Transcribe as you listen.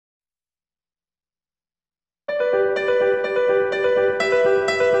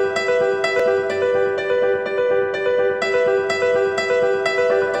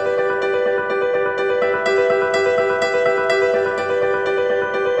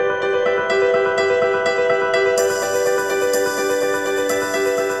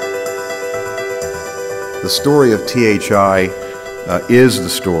story of THI is the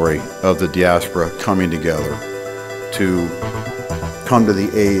story of the diaspora coming together to come to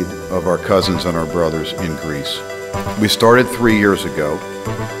the aid of our cousins and our brothers in Greece. We started 3 years ago.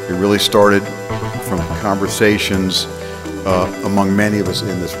 It really started from conversations among many of us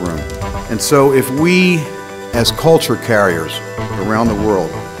in this room. And so if we, as culture carriers around the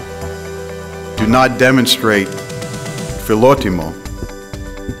world, do not demonstrate philotimo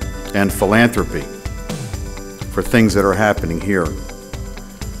and philanthropy for things that are happening here,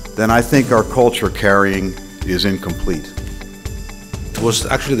 then I think our culture carrying is incomplete. It was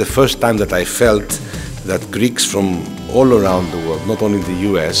actually the first time that I felt that Greeks from all around the world, not only the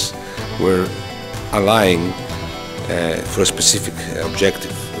US, were allying for a specific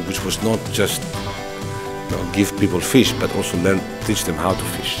objective, which was not just give people fish, but also teach them how to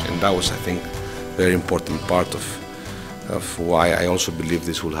fish. And that was, I think, a very important part of why I also believe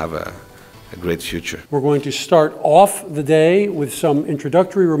this will have a great future. We're going to start off the day with some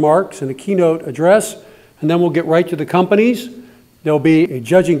introductory remarks and a keynote address, and then we'll get right to the companies. There'll be a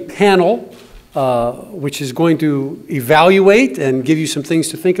judging panel, which is going to evaluate and give you some things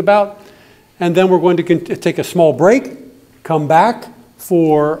to think about. And then we're going to take a small break, come back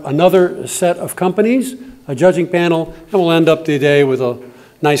for another set of companies, a judging panel, and we'll end up the day with a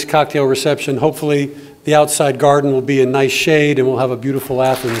nice cocktail reception. Hopefully the outside garden will be in nice shade and we'll have a beautiful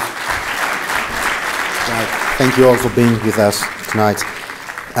Athens. Thank you all for being with us tonight.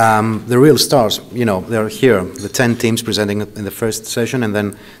 The real stars, you know, they're here. The 10 teams presenting in the first session and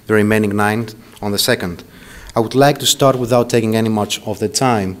then the remaining 9 on the second. I would like to start without taking any much of the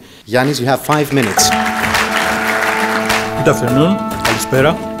time. Yannis, you have 5 minutes. Good afternoon.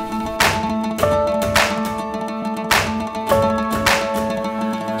 Kalispera.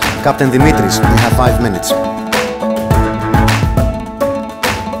 Captain Dimitris, you have 5 minutes.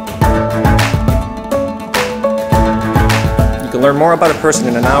 You can learn more about a person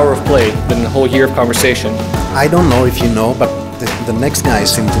in an hour of play than a whole year of conversation. I don't know if you know, but the next guys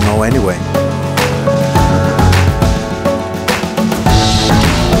seem to know anyway.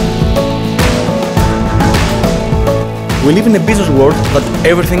 We live in a business world that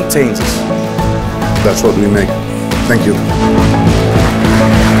everything changes. That's what we make. Thank you.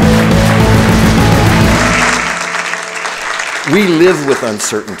 We live with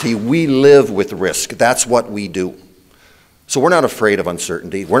uncertainty. We live with risk. That's what we do. So we're not afraid of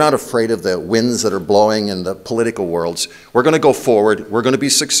uncertainty. We're not afraid of the winds that are blowing in the political worlds. We're going to go forward. We're going to be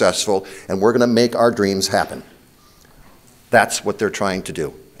successful, and we're going to make our dreams happen. That's what they're trying to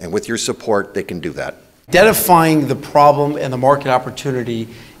do. And with your support, they can do that. Identifying the problem and the market opportunity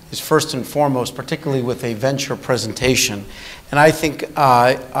is first and foremost, particularly with a venture presentation. And I think in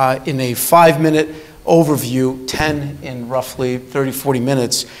a 5-minute overview, 10 in roughly 30, 40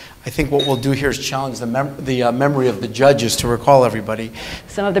 minutes, I think what we'll do here is challenge the memory of the judges to recall everybody.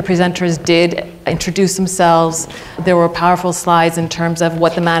 Some of the presenters did introduce themselves. There were powerful slides in terms of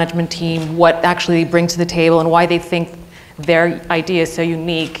what the management team, what actually they bring to the table and why they think their idea is so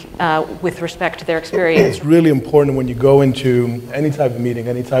unique with respect to their experience. It's really important when you go into any type of meeting,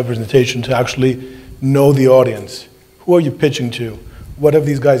 any type of presentation, to actually know the audience. Who are you pitching to? What have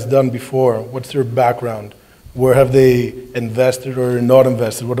these guys done before? What's their background? Where have they invested or not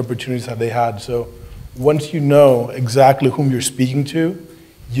invested? What opportunities have they had? So once you know exactly whom you're speaking to,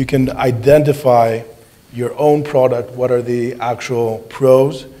 you can identify your own product, what are the actual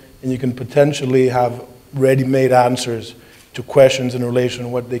pros, and you can potentially have ready-made answers to questions in relation to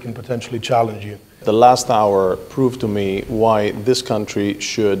what they can potentially challenge you. The last hour proved to me why this country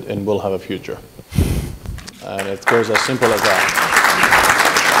should and will have a future. And it goes as simple as that.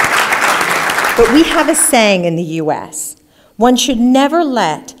 But we have a saying in the US, one should never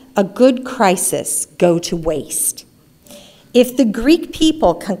let a good crisis go to waste. If the Greek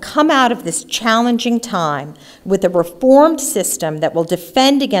people can come out of this challenging time with a reformed system that will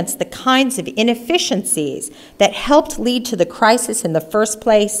defend against the kinds of inefficiencies that helped lead to the crisis in the first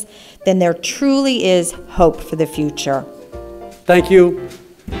place, then there truly is hope for the future. Thank you.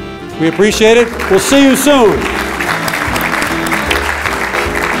 We appreciate it. We'll see you soon.